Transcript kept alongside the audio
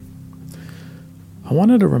I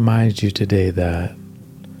wanted to remind you today that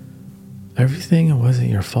everything wasn't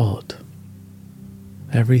your fault.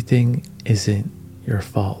 Everything isn't your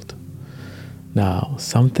fault. Now,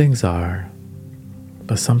 some things are,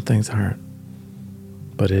 but some things aren't.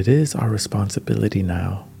 But it is our responsibility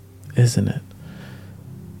now, isn't it?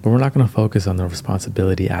 But we're not going to focus on the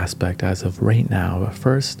responsibility aspect as of right now. But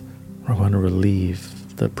first, we're going to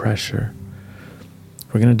relieve the pressure.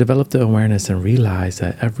 We're going to develop the awareness and realize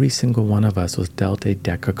that every single one of us was dealt a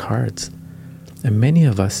deck of cards. And many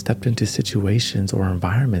of us stepped into situations or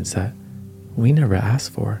environments that we never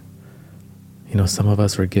asked for. You know, some of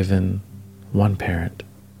us were given one parent,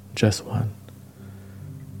 just one.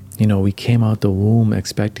 You know, we came out the womb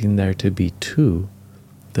expecting there to be two,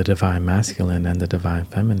 the divine masculine and the divine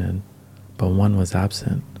feminine, but one was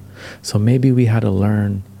absent. So maybe we had to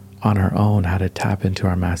learn on our own how to tap into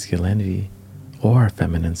our masculinity or our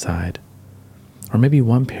feminine side. Or maybe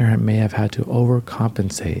one parent may have had to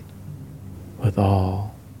overcompensate with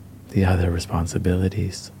all the other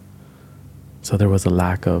responsibilities. So there was a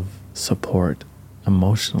lack of support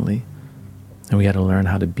emotionally. And we had to learn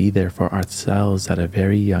how to be there for ourselves at a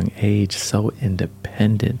very young age, so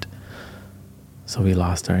independent. So we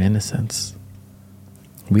lost our innocence.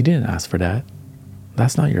 We didn't ask for that.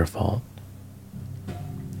 That's not your fault.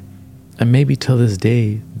 And maybe till this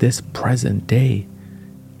day, this present day,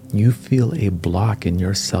 you feel a block in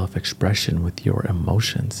your self-expression with your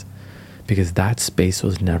emotions because that space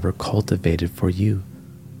was never cultivated for you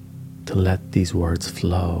to let these words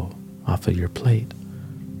flow off of your plate.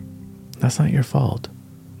 That's not your fault.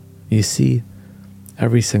 You see,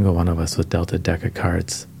 every single one of us was dealt a deck of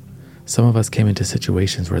cards. Some of us came into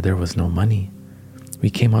situations where there was no money.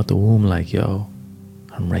 We came out the womb like, yo,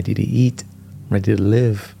 I'm ready to eat, ready to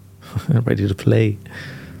live, ready to play.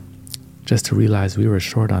 Just to realize we were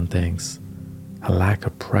short on things, a lack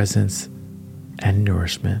of presence and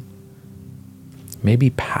nourishment.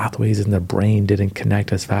 Maybe pathways in the brain didn't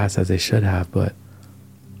connect as fast as they should have, but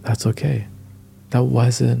that's okay. That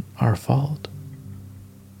wasn't our fault.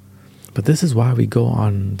 But this is why we go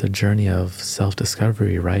on the journey of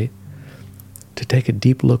self-discovery, right? To take a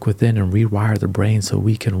deep look within and rewire the brain so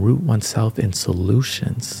we can root oneself in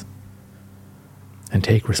solutions and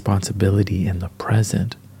take responsibility in the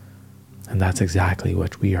present. And that's exactly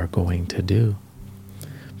what we are going to do.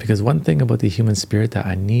 Because one thing about the human spirit that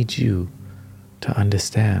I need you to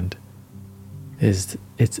understand is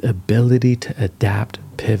its ability to adapt,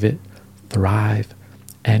 pivot, thrive,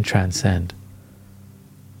 and transcend.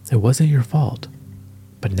 It wasn't your fault,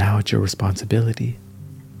 but now it's your responsibility.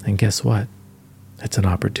 And guess what? It's an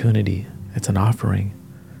opportunity. It's an offering.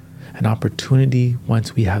 An opportunity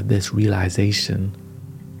once we have this realization,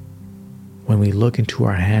 when we look into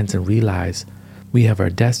our hands and realize we have our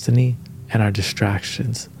destiny and our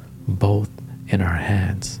distractions both in our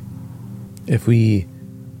hands. If we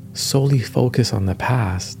solely focus on the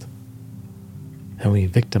past and we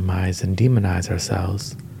victimize and demonize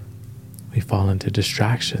ourselves, we fall into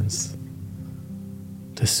distractions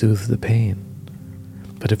to soothe the pain.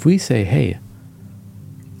 But if we say, hey,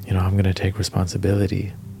 I'm going to take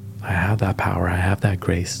responsibility. I have that power. I have that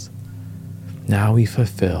grace. Now we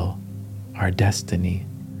fulfill our destiny.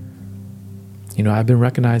 I've been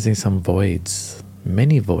recognizing some voids,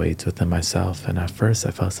 many voids within myself. And at first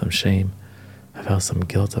I felt some shame. I felt some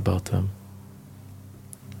guilt about them.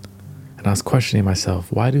 And I was questioning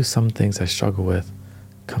myself, why do some things I struggle with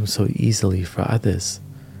come so easily for others?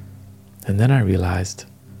 And then I realized,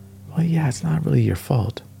 well, yeah, it's not really your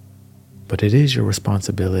fault, but it is your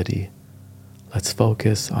responsibility. Let's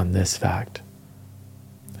focus on this fact.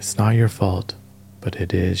 It's not your fault, but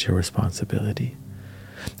it is your responsibility.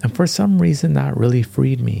 And for some reason, that really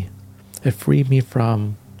freed me. It freed me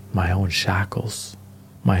from my own shackles,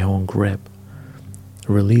 my own grip. It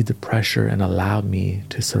relieved the pressure and allowed me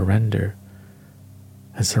to surrender.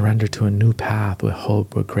 And surrender to a new path with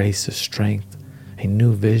hope, with grace, with strength, a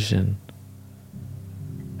new vision.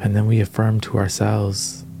 And then we affirm to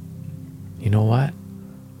ourselves, you know what?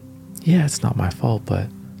 Yeah, it's not my fault, but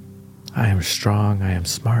I am strong, I am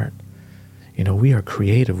smart. We are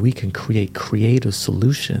creative. We can create creative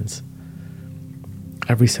solutions.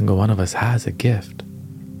 Every single one of us has a gift.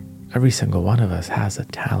 Every single one of us has a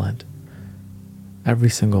talent. Every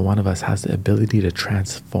single one of us has the ability to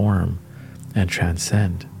transform and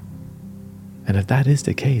transcend. And if that is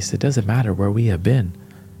the case, it doesn't matter where we have been,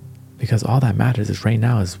 because all that matters is right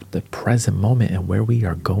now is the present moment and where we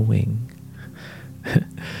are going.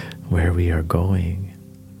 Where we are going.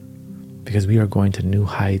 Because we are going to new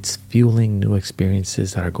heights, fueling new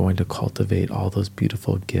experiences that are going to cultivate all those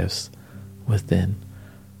beautiful gifts within.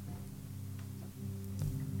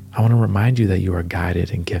 I want to remind you that you are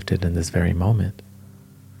guided and gifted in this very moment.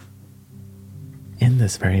 In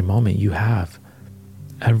this very moment, you have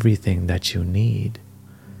everything that you need.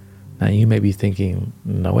 Now, you may be thinking,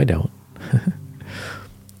 no, I don't.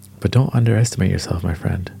 But don't underestimate yourself, my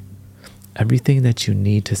friend. Everything that you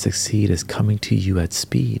need to succeed is coming to you at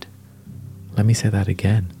speed. Let me say that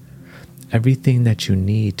again. Everything that you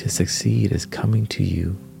need to succeed is coming to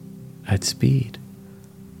you at speed.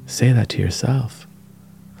 Say that to yourself.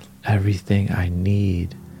 Everything I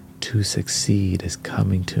need to succeed is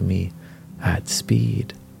coming to me at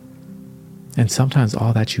speed. And sometimes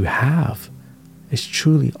all that you have is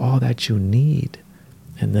truly all that you need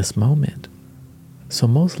in this moment. So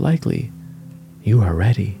most likely, you are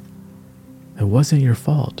ready. It wasn't your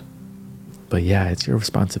fault. But yeah, it's your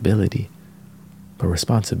responsibility. But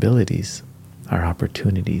responsibilities are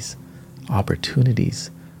opportunities.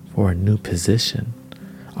 Opportunities for a new position.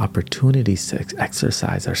 Opportunities to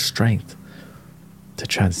exercise our strength, to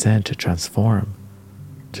transcend, to transform,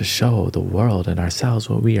 to show the world and ourselves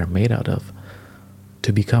what we are made out of,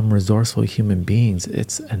 to become resourceful human beings.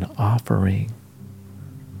 It's an offering.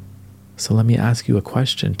 So let me ask you a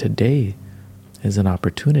question. Today is an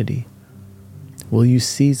opportunity. Will you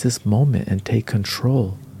seize this moment and take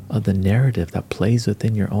control of the narrative that plays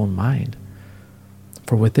within your own mind?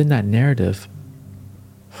 For within that narrative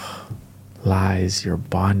lies your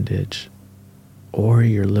bondage or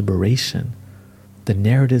your liberation. The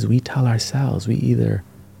narratives we tell ourselves, we either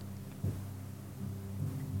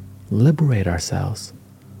liberate ourselves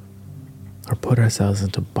or put ourselves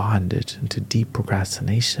into bondage, into deep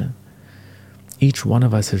procrastination. Each one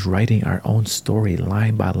of us is writing our own story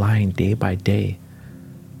line by line, day by day.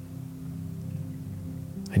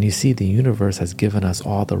 And you see, the universe has given us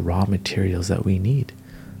all the raw materials that we need.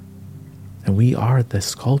 And we are the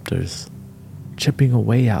sculptors, chipping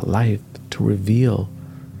away at life to reveal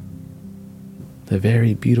the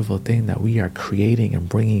very beautiful thing that we are creating and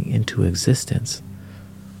bringing into existence.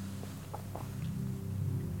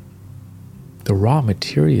 The raw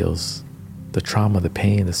materials, the trauma, the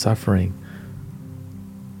pain, the suffering,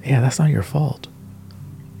 yeah, that's not your fault.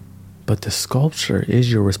 But the sculpture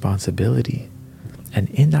is your responsibility. And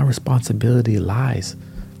in that responsibility lies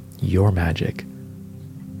your magic,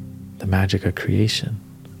 the magic of creation.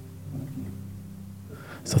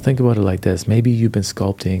 So think about it like this. Maybe you've been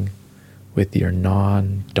sculpting with your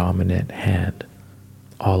non-dominant hand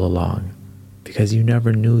all along because you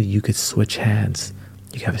never knew you could switch hands.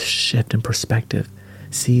 You have a shift in perspective,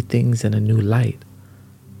 see things in a new light.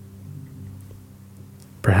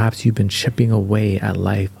 Perhaps you've been chipping away at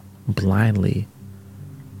life blindly.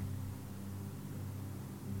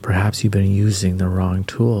 Perhaps you've been using the wrong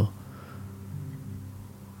tool.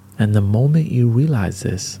 And the moment you realize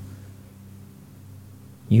this,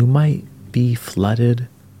 you might be flooded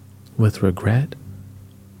with regret,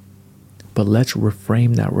 but let's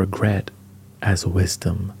reframe that regret as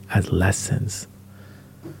wisdom, as lessons.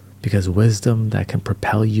 Because wisdom that can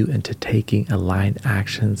propel you into taking aligned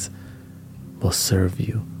actions will serve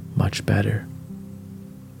you much better.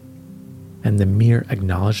 And the mere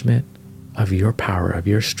acknowledgement of your power, of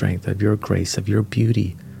your strength, of your grace, of your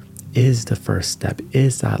beauty is the first step,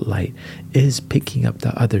 is that light, is picking up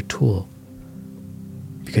the other tool.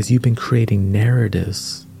 Because you've been creating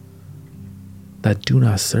narratives that do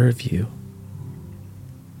not serve you.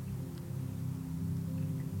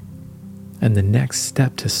 And the next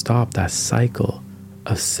step to stop that cycle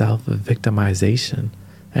of self-victimization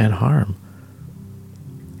and harm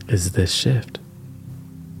is this shift.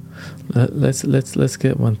 Let's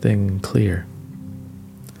get one thing clear.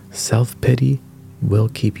 Self-pity will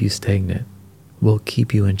keep you stagnant, will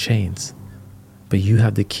keep you in chains. But you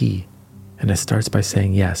have the key, and it starts by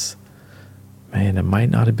saying, yes, man, it might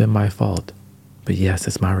not have been my fault, but yes,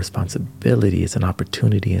 it's my responsibility, it's an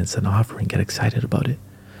opportunity, and it's an offering. Get excited about it.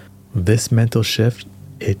 This mental shift,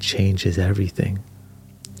 it changes everything.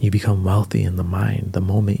 You become wealthy in the mind the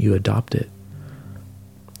moment you adopt it.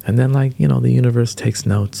 And then, the universe takes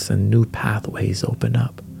notes and new pathways open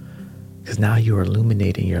up. Because now you are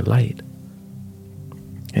illuminating your light.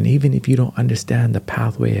 And even if you don't understand the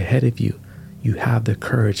pathway ahead of you, you have the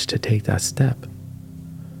courage to take that step.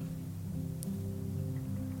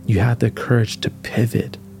 You have the courage to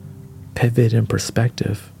pivot in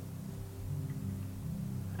perspective.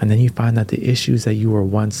 And then you find that the issues that you were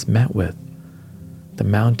once met with, the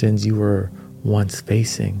mountains you were once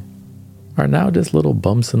facing, are now just little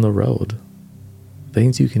bumps in the road.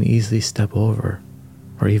 Things you can easily step over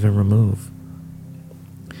or even remove.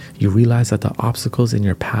 You realize that the obstacles in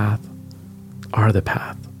your path are the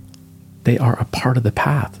path. They are a part of the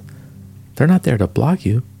path. They're not there to block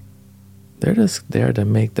you. They're just there to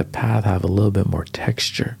make the path have a little bit more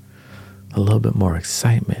texture, a little bit more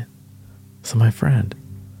excitement. So my friend,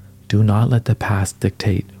 do not let the past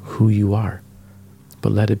dictate who you are,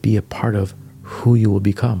 but let it be a part of who you will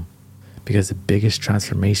become. Because the biggest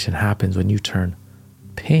transformation happens when you turn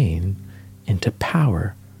pain into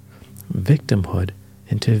power, victimhood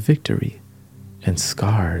into victory, and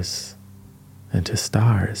scars into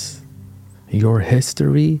stars. Your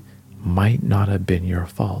history might not have been your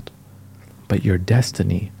fault, but your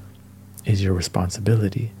destiny is your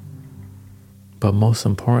responsibility. But most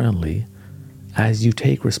importantly, as you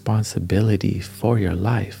take responsibility for your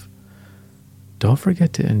life, don't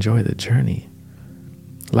forget to enjoy the journey.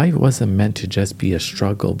 Life wasn't meant to just be a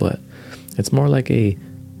struggle, but it's more like a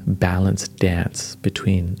balanced dance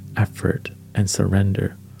between effort and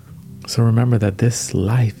surrender. So remember that this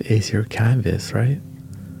life is your canvas, right?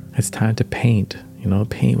 It's time to paint,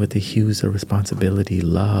 paint with the hues of responsibility,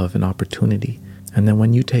 love, and opportunity. And then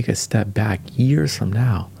when you take a step back years from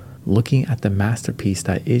now, looking at the masterpiece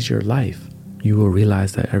that is your life, you will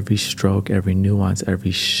realize that every stroke, every nuance,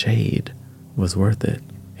 every shade was worth it.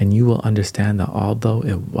 And you will understand that although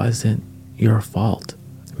it wasn't your fault,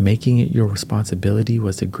 making it your responsibility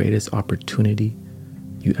was the greatest opportunity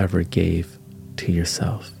you ever gave to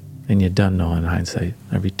yourself. And you don't know in hindsight,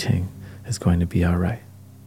 everything is going to be all right.